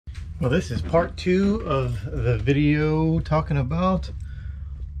Well, this is part 2 of the video talking about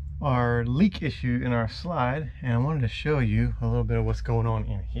our leak issue in our slide, and I wanted to show you a little bit of what's going on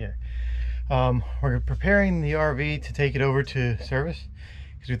in here. We're preparing the RV to take it over to service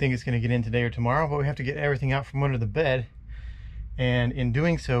because we think it's going to get in today or tomorrow, but we have to get everything out from under the bed, and in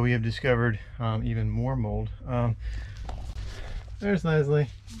doing so we have discovered even more mold. There's Leslie,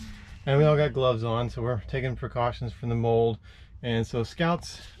 and we all got gloves on, so we're taking precautions from the mold. And so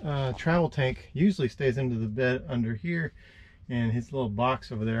Scout's travel tank usually stays under the bed under here, and his little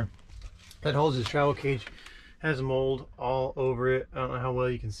box over there that holds his travel cage has mold all over it. I don't know how well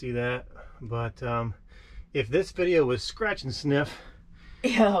you can see that, but if this video was scratch and sniff.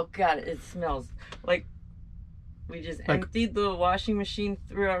 Oh god, it smells like we just emptied the washing machine,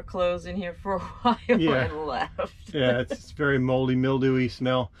 threw our clothes in here for a while, yeah, and left. Yeah, it's very moldy, mildewy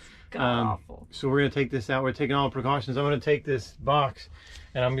smell. Awful. So we're going to take this out. We're taking all the precautions. I'm going to take this box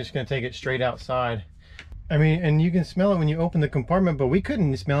and I'm just going to take it straight outside. I mean, and you can smell it when you open the compartment, but we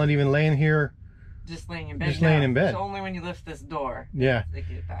couldn't smell it even laying here. Just laying in bed. Just laying in bed. It's only when you lift this door. Yeah. They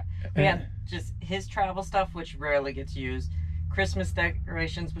get that. We had just his travel stuff, which rarely gets used. Christmas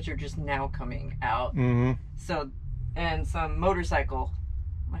decorations, which are just now coming out. Mm-hmm. So, and some motorcycle,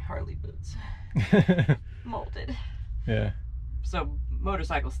 my Harley boots, molded. Yeah. So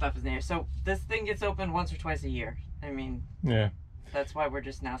motorcycle stuff is in there. So this thing gets opened once or twice a year. I mean, yeah. That's why we're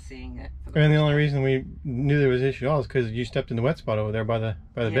just now seeing it. And the only reason we knew there was an issue at all is because you stepped in the wet spot over there by the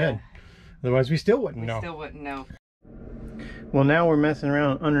bed. Otherwise, we still wouldn't know. We still wouldn't know. Well, now we're messing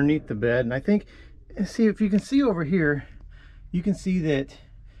around underneath the bed, and I think, see if you can see over here, you can see that,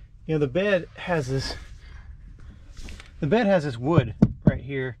 you know, the bed has this wood right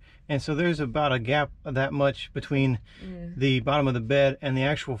here. And so there's about a gap of that much between the bottom of the bed and the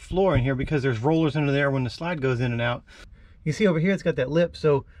actual floor in here, because there's rollers under there when the slide goes in and out. You see over here it's got that lip,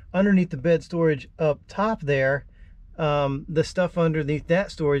 so underneath the bed storage up top there, the stuff underneath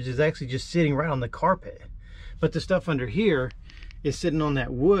that storage is actually just sitting right on the carpet. But the stuff under here is sitting on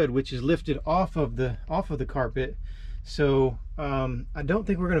that wood, which is lifted off of the carpet. So I don't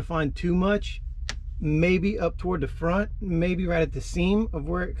think we're going to find too much. Maybe up toward the front, maybe right at the seam of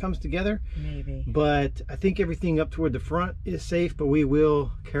where it comes together. Maybe. But I think everything up toward the front is safe, but we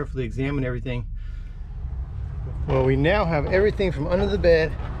will carefully examine everything. Well, we now have everything from under the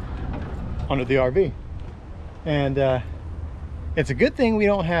bed onto the RV. And it's a good thing we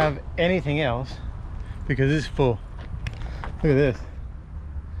don't have anything else, because it's full. Look at this.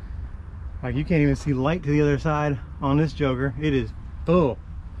 Like, you can't even see light to the other side on this joker. It is full.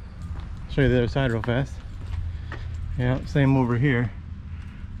 Show you the other side real fast. Yeah, same over here.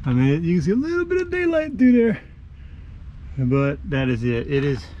 I mean, you can see a little bit of daylight through there, but that is it. It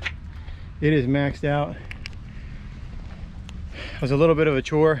is maxed out. It was a little bit of a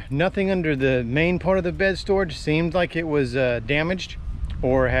chore. Nothing under the main part of the bed storage seemed like it was damaged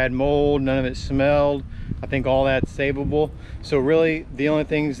or had mold. None of it smelled. I think all that's savable. So really, the only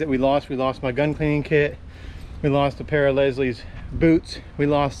things that we lost my gun cleaning kit. We lost a pair of Leslie's boots. We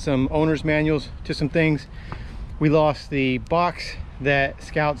lost some owner's manuals to some things. We lost the box that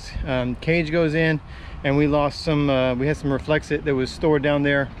Scout's cage goes in, and we lost some we had some Reflexit that was stored down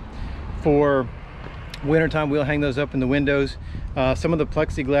there for wintertime. We'll hang those up in the windows. Some of the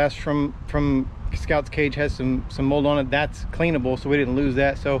plexiglass from Scout's cage has some mold on it. That's cleanable, so we didn't lose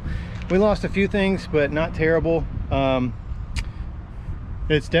that. So we lost a few things, but not terrible.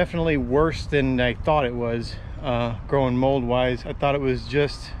 It's definitely worse than I thought it was. Growing mold wise, I thought it was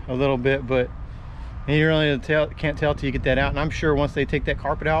just a little bit, but you really can't tell till you get that out. And I'm sure once they take that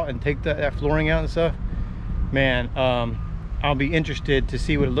carpet out and take that flooring out and stuff, man, I'll be interested to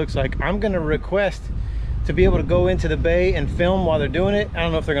see what it looks like. I'm gonna request to be able to go into the bay and film while they're doing it. I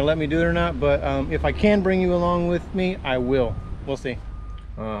don't know if they're gonna let me do it or not, but if I can bring you along with me, I will. We'll see.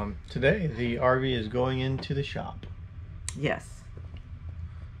 Today the RV is going into the shop. Yes.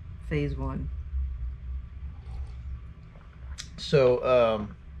 Phase 1. So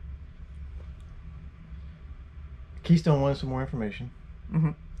Keystone wanted some more information.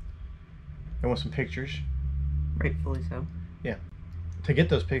 They want some pictures. Rightfully so. Yeah. To get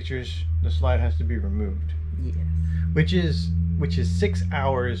those pictures, the slide has to be removed. Yes. Which is 6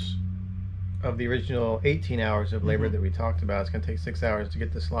 hours of the original 18 hours of labor that we talked about. It's going to take 6 hours to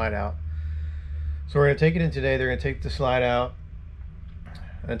get the slide out. So we're going to take it in today. They're going to take the slide out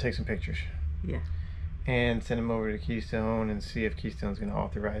and take some pictures. Yeah. And send them over to Keystone and see if Keystone's going to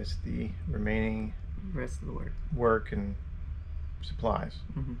authorize the remaining rest of the work and supplies.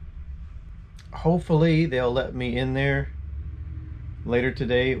 Hopefully they'll let me in there later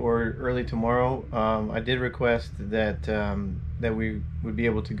today or early tomorrow. I did request that that we would be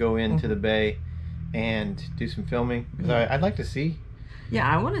able to go into the bay and do some filming, because I'd like to see. Yeah,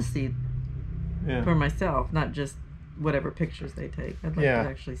 I want to see for myself, not just whatever pictures they take. I'd like to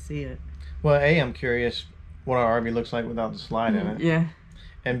actually see it. Well, A, I'm curious what our RV looks like without the slide in it. Yeah.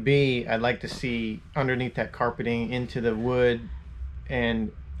 And B, I'd like to see underneath that carpeting into the wood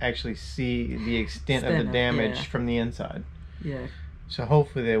and actually see the extent of the damage from the inside. Yeah. So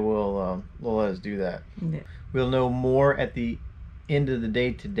hopefully they will let us do that. Yeah. We'll know more at the end of the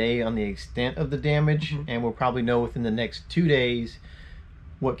day today on the extent of the damage, and we'll probably know within the next 2 days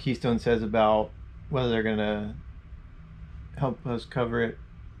what Keystone says about whether they're gonna help us cover it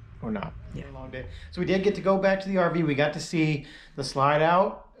or not. Yeah. A long day. So we did get to go back to the RV. We got to see the slide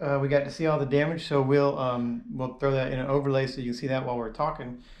out. We got to see all the damage. So we'll throw that in an overlay so you can see that while we're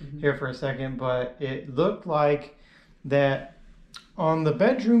talking here for a second. But it looked like that on the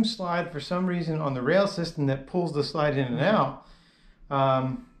bedroom slide, for some reason, on the rail system that pulls the slide in and out,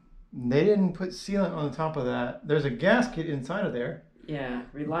 they didn't put sealant on the top of that. There's a gasket inside of there. Yeah,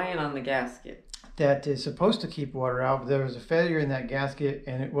 relying on the gasket. That is supposed to keep water out, but there was a failure in that gasket,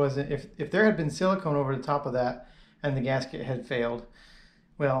 and it wasn't. If there had been silicone over the top of that and the gasket had failed,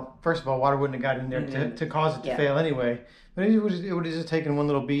 well, first of all, water wouldn't have got in there to cause it to fail anyway. But it would have just taken one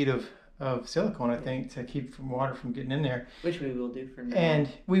little bead of silicone, I think, to keep water from getting in there. Which we will do for now. And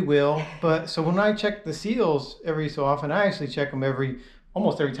we will. But so when I check the seals every so often, I actually check them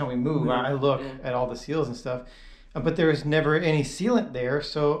almost every time we move. I look at all the seals and stuff. But there was never any sealant there,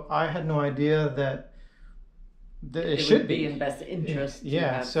 so I had no idea that it should be in best interest.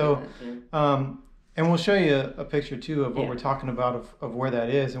 Yeah. So, and we'll show you a picture too of what we're talking about of where that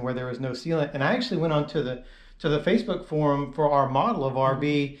is and where there was no sealant. And I actually went on to the Facebook forum for our model of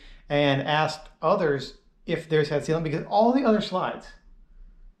RV and asked others if theirs had sealant, because all the other slides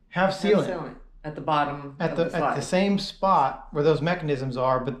have sealant at the bottom at the same spot where those mechanisms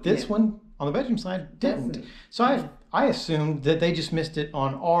are, but this one on the bedroom slide didn't. So I assumed that they just missed it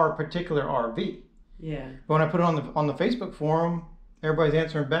on our particular RV. Yeah. But when I put it on the Facebook forum, everybody's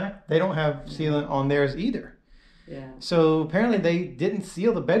answering back. They don't have sealant on theirs either. Yeah. So apparently they didn't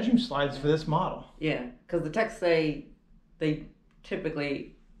seal the bedroom slides for this model. Yeah, because the techs say they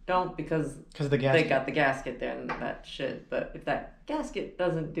typically don't because the gasket. They got the gasket there and that should. But if that gasket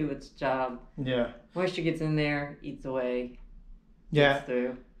doesn't do its job, moisture gets in there, eats away, gets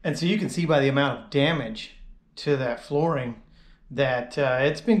through. And so you can see by the amount of damage to that flooring that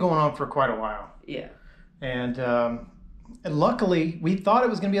it's been going on for quite a while. Yeah. And luckily, we thought it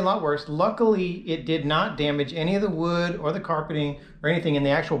was going to be a lot worse. Luckily, it did not damage any of the wood or the carpeting or anything in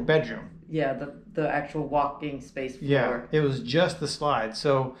the actual bedroom. Yeah, the actual walking space floor. Yeah, it was just the slide.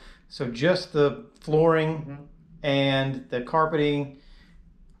 So just the flooring and the carpeting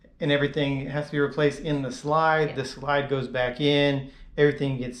and everything has to be replaced in the slide. Yeah. The slide goes back in.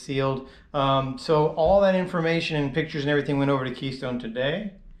 Everything gets sealed. So all that information and pictures and everything went over to Keystone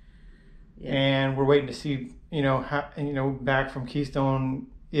today. Yeah. And we're waiting to see, back from Keystone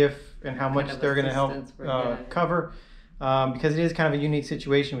if and how much they're going to help cover. Because it is kind of a unique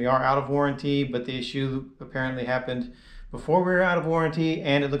situation. We are out of warranty, but the issue apparently happened before we were out of warranty,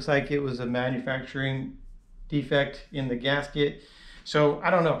 and it looks like it was a manufacturing defect in the gasket. So I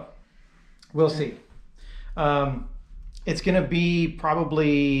don't know. We'll see. It's going to be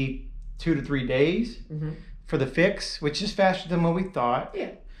probably 2 to 3 days for the fix, which is faster than what we thought.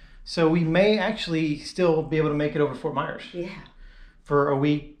 Yeah. So we may actually still be able to make it over to Fort Myers. Yeah. For a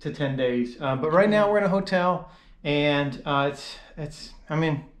week to 10 days. But right now we're in a hotel, and it's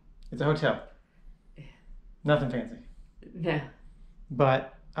a hotel. Yeah. Nothing fancy. Yeah.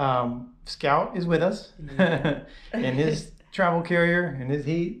 But Scout is with us in his travel carrier and his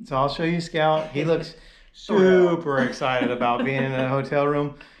heat. So I'll show you Scout. He looks super excited about being in a hotel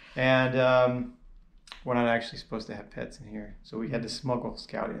room, and we're not actually supposed to have pets in here, so we had to smuggle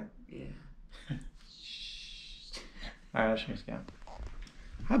Scout in. Yeah. All right, I'll show you Scout.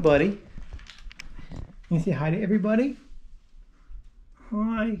 Hi, buddy. Can you say hi to everybody?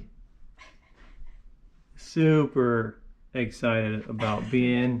 Hi. Super excited about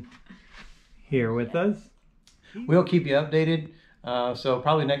being here with us. We'll keep you updated. So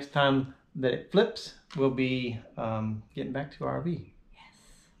probably next time that it flips, we'll be getting back to our RV. Yes.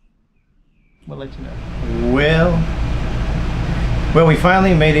 We'll let you know. Well, we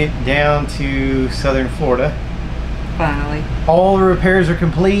finally made it down to southern Florida. Finally. All the repairs are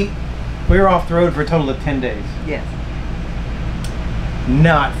complete. We were off the road for a total of 10 days. Yes.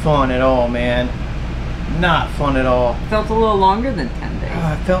 Not fun at all, man. Not fun at all. Felt a little longer than 10 days.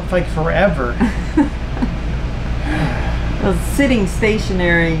 It felt like forever. Sitting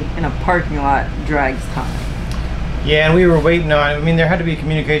stationary in a parking lot drags time. Yeah, and we were waiting on, I mean, there had to be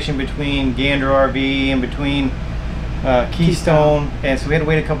communication between Gander RV and between Keystone, and so we had to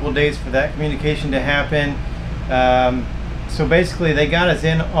wait a couple of days for that communication to happen. So basically they got us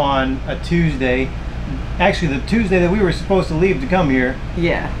in on a Tuesday. Actually, the Tuesday that we were supposed to leave to come here,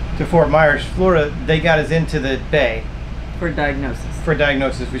 to Fort Myers, Florida, they got us into the bay for diagnosis. For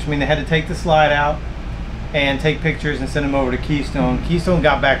diagnosis, which means they had to take the slide out and take pictures and send them over to Keystone. Keystone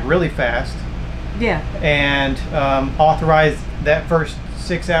got back really fast. Yeah. And authorized that first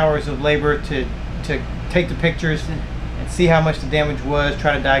 6 hours of labor to take the pictures and see how much the damage was,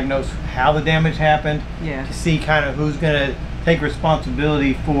 try to diagnose how the damage happened, to see kind of who's going to take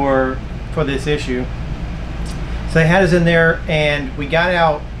responsibility for this issue. So they had us in there, and we got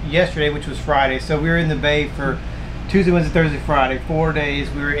out yesterday, which was Friday. So we were in the bay for Tuesday, Wednesday, Thursday, Friday, 4 days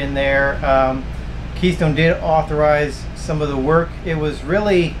we were in there. Keystone did authorize some of the work. It was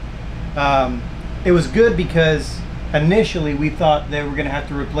really, it was good because initially we thought they were going to have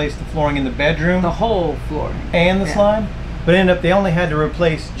to replace the flooring in the bedroom. The whole flooring. And the slide. But ended up they only had to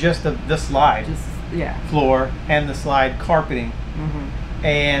replace just the slide floor and the slide carpeting.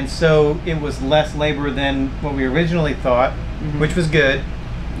 And so it was less labor than what we originally thought, which was good.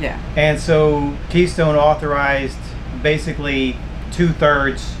 Yeah. And so Keystone authorized basically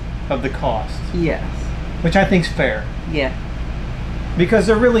 2/3 of the cost. Yes. Which I think's fair. Yeah. Because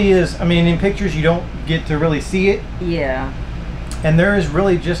there really is, I mean, in pictures you don't get to really see it. Yeah. And there is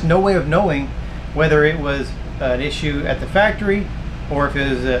really just no way of knowing whether it was an issue at the factory or if it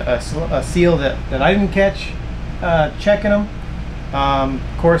was a seal that I didn't catch checking them.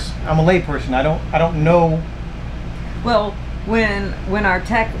 Of course, I'm a layperson. I don't know. Well, when our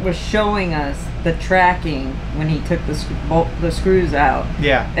tech was showing us the tracking when he took the screws out,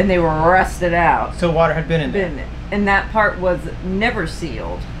 and they were rusted out, so water had been in there, and that part was never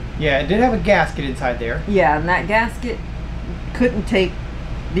sealed. Yeah, it did have a gasket inside there. Yeah, and that gasket couldn't take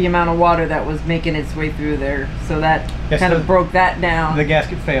the amount of water that was making its way through there, so that kind of broke that down. The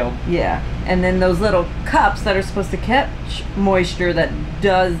gasket failed. Yeah, and then those little cups that are supposed to catch moisture that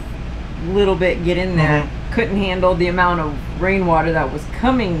does little bit get in there couldn't handle the amount of rainwater that was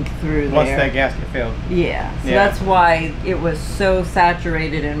coming through there. Once that gasket failed. Yeah, so that's why it was so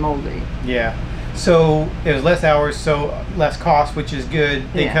saturated and moldy. Yeah, so it was less hours, so less cost, which is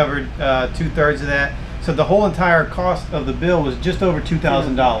good. They covered 2/3 of that. So the whole entire cost of the bill was just over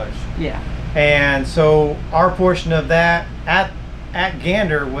 $2,000. Yeah. And so our portion of that at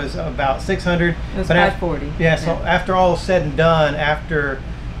Gander was about $600. It was $540. Yeah. So after all is said and done, after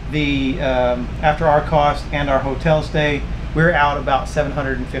after our cost and our hotel stay, we're out about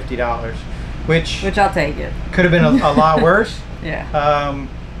 $750, which I'll take it. Could have been a lot worse. Yeah.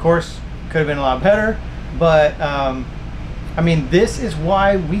 Of course, could have been a lot better, but. I mean, this is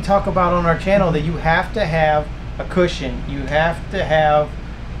why we talk about on our channel that you have to have a cushion. You have to have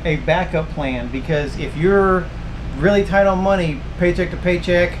a backup plan, because if you're really tight on money, paycheck to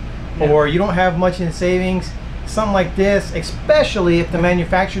paycheck, or you don't have much in savings, something like this, especially if the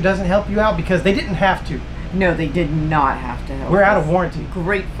manufacturer doesn't help you out, because they didn't have to. No, they did not have to help. We're out of warranty.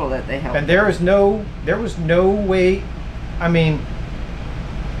 Grateful that they helped. And there was no way, I mean,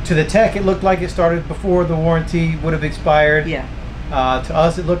 to the tech, it looked like it started before the warranty would have expired. Yeah. To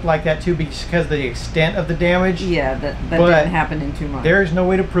us, it looked like that too, because of the extent of the damage. Yeah, that didn't happen in 2 months. There's no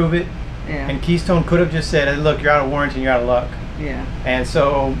way to prove it. Yeah. And Keystone could have just said, hey, look, you're out of warranty and you're out of luck. Yeah. And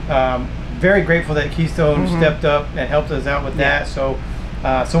so, very grateful that Keystone stepped up and helped us out with that. So,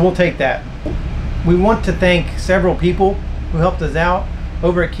 so we'll take that. We want to thank several people who helped us out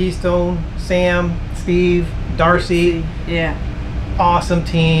over at Keystone: Sam, Steve, Darcy. Yeah. Awesome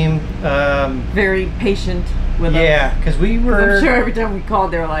team. Very patient with us. Yeah, because we were. I'm sure every time we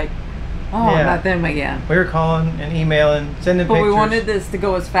called, they were like, "Oh, not them again." We were calling and emailing, sending pictures. But we wanted this to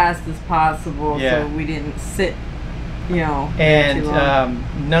go as fast as possible, so we didn't sit, you know. And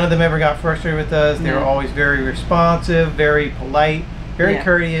none of them ever got frustrated with us. They were always very responsive, very polite, very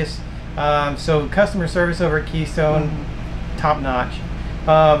courteous. So customer service over at Keystone, top notch.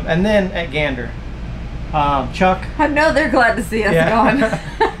 And then at Gander. Chuck. I know they're glad to see us gone.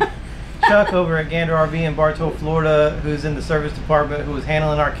 Chuck over at Gander RV in Bartow, Florida, who's in the service department, who was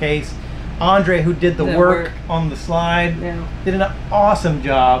handling our case. Andre, who did the work on the slide, did an awesome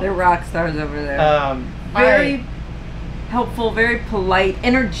job. They're rock stars over there. Very helpful, very polite,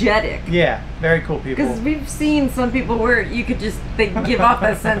 energetic. Yeah, very cool people. Because we've seen some people where you could just, they give off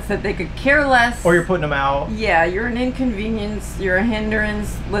that sense that they could care less. Or you're putting them out. Yeah, you're an inconvenience, you're a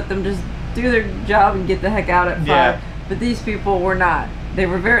hindrance, let them just do their job and get the heck out at 5. Yeah. But these people were not. They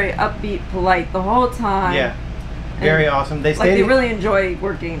were very upbeat, polite the whole time. Yeah. Very awesome. They Like stayed. they really enjoy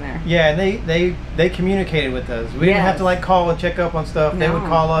working there. Yeah, and they communicated with us. We didn't have to like call and check up on stuff. They would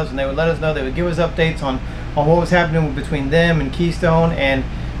call us and they would let us know. They would give us updates on what was happening between them and Keystone, and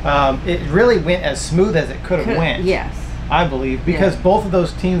it really went as smooth as it could have went. Yes. I believe, because both of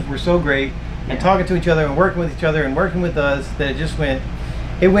those teams were so great and talking to each other and working with each other and working with us, that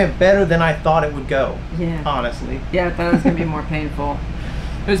it went better than I thought it would go. Yeah. Honestly. Yeah, I thought it was gonna be more painful.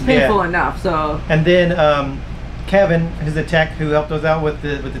 It was painful enough. So. And then Kevin is the tech who helped us out with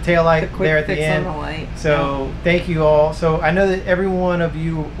the tail light there at the end. On the light. So thank you all. So I know that every one of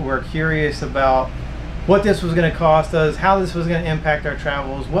you were curious about what this was going to cost us, how this was going to impact our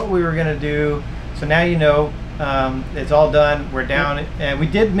travels, what we were going to do. So now you know. It's all done. We're down, and we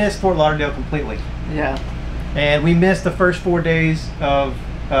did miss Fort Lauderdale completely. Yeah. And we missed the first 4 days of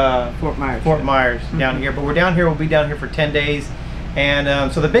Fort Myers down here. But we're down here. We'll be down here for 10 days.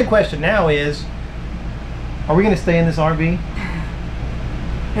 And so the big question now is, are we going to stay in this RV?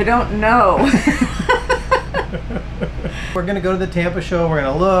 I don't know. We're going to go to the Tampa show. We're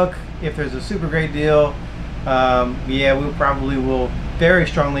going to look if there's a super great deal. Yeah, we probably will very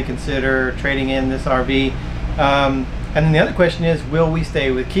strongly consider trading in this RV. And then the other question is, will we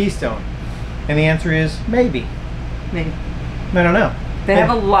stay with Keystone? And the answer is maybe. Maybe. I don't know. They have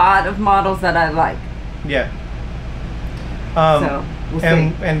a lot of models that I like. Yeah. So we'll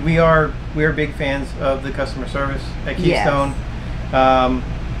see. And we are big fans of the customer service at Keystone. Yes.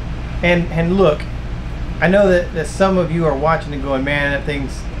 And look, I know that some of you are watching and going, man, that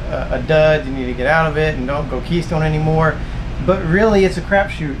thing's a dud. You need to get out of it and don't go Keystone anymore. But really, it's a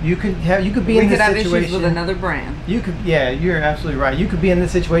crapshoot. You could be in this situation. We could have issues with another brand. You're absolutely right. You could be in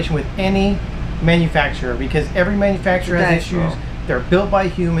this situation with any manufacturer, because every manufacturer has issues. They're built by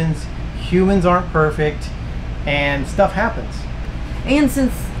humans. Humans aren't perfect, and stuff happens. And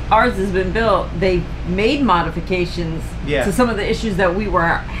since ours has been built, they made modifications to some of the issues that we were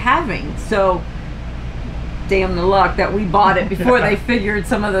having. So, damn the luck that we bought it before they figured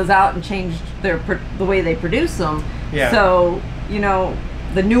some of those out and changed the way they produce them. Yeah. So, you know,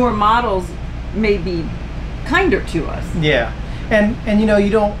 the newer models may be kinder to us. Yeah. And you know, you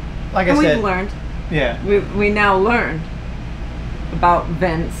don't, like I said. We've learned. Yeah. We now learned about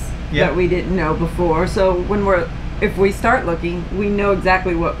vents that we didn't know before. So if we start looking, we know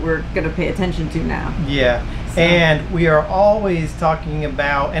exactly what we're going to pay attention to now. Yeah. So. And we are always talking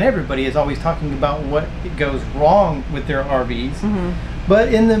about, and everybody is always talking about what goes wrong with their RVs. Mm-hmm.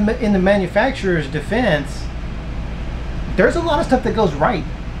 But in the manufacturer's defense, there's a lot of stuff that goes right.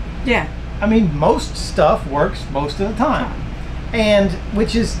 Yeah. I mean, most stuff works most of the time. And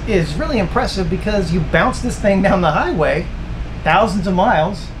which is really impressive, because you bounce this thing down the highway thousands of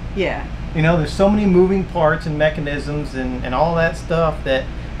miles. Yeah. You know, there's so many moving parts and mechanisms and all that stuff that,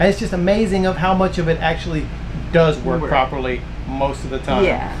 and it's just amazing of how much of it actually does work properly most of the time.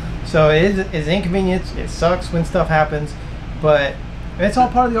 Yeah. So it's an inconvenience. It sucks when stuff happens, but it's all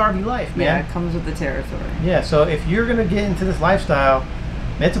part of the RV life, man. Yeah, it comes with the territory. Yeah, so if you're going to get into this lifestyle,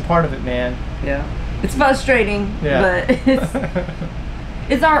 it's a part of it, man. Yeah. It's frustrating, but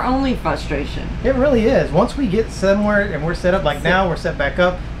it's our only frustration. It really is. Once we get somewhere and we're set up, like now we're set back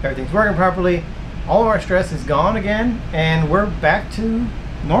up, everything's working properly, all of our stress is gone again, and we're back to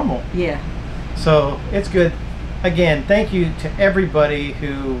normal. Yeah. So it's good. Again, thank you to everybody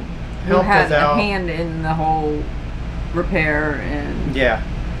who helped us out. Had a hand in the whole repair and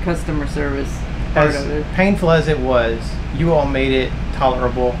customer service part of it. Painful as it was, you all made it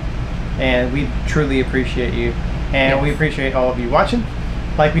tolerable, and we truly appreciate you, and we appreciate all of you watching.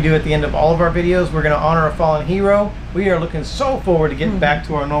 Like we do at the end of all of our videos, we're going to honor a fallen hero. We are looking so forward to getting back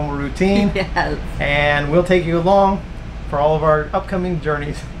to our normal routine. Yes. And we'll take you along for all of our upcoming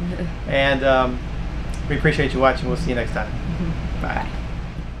journeys. And we appreciate you watching. We'll see you next time. Bye.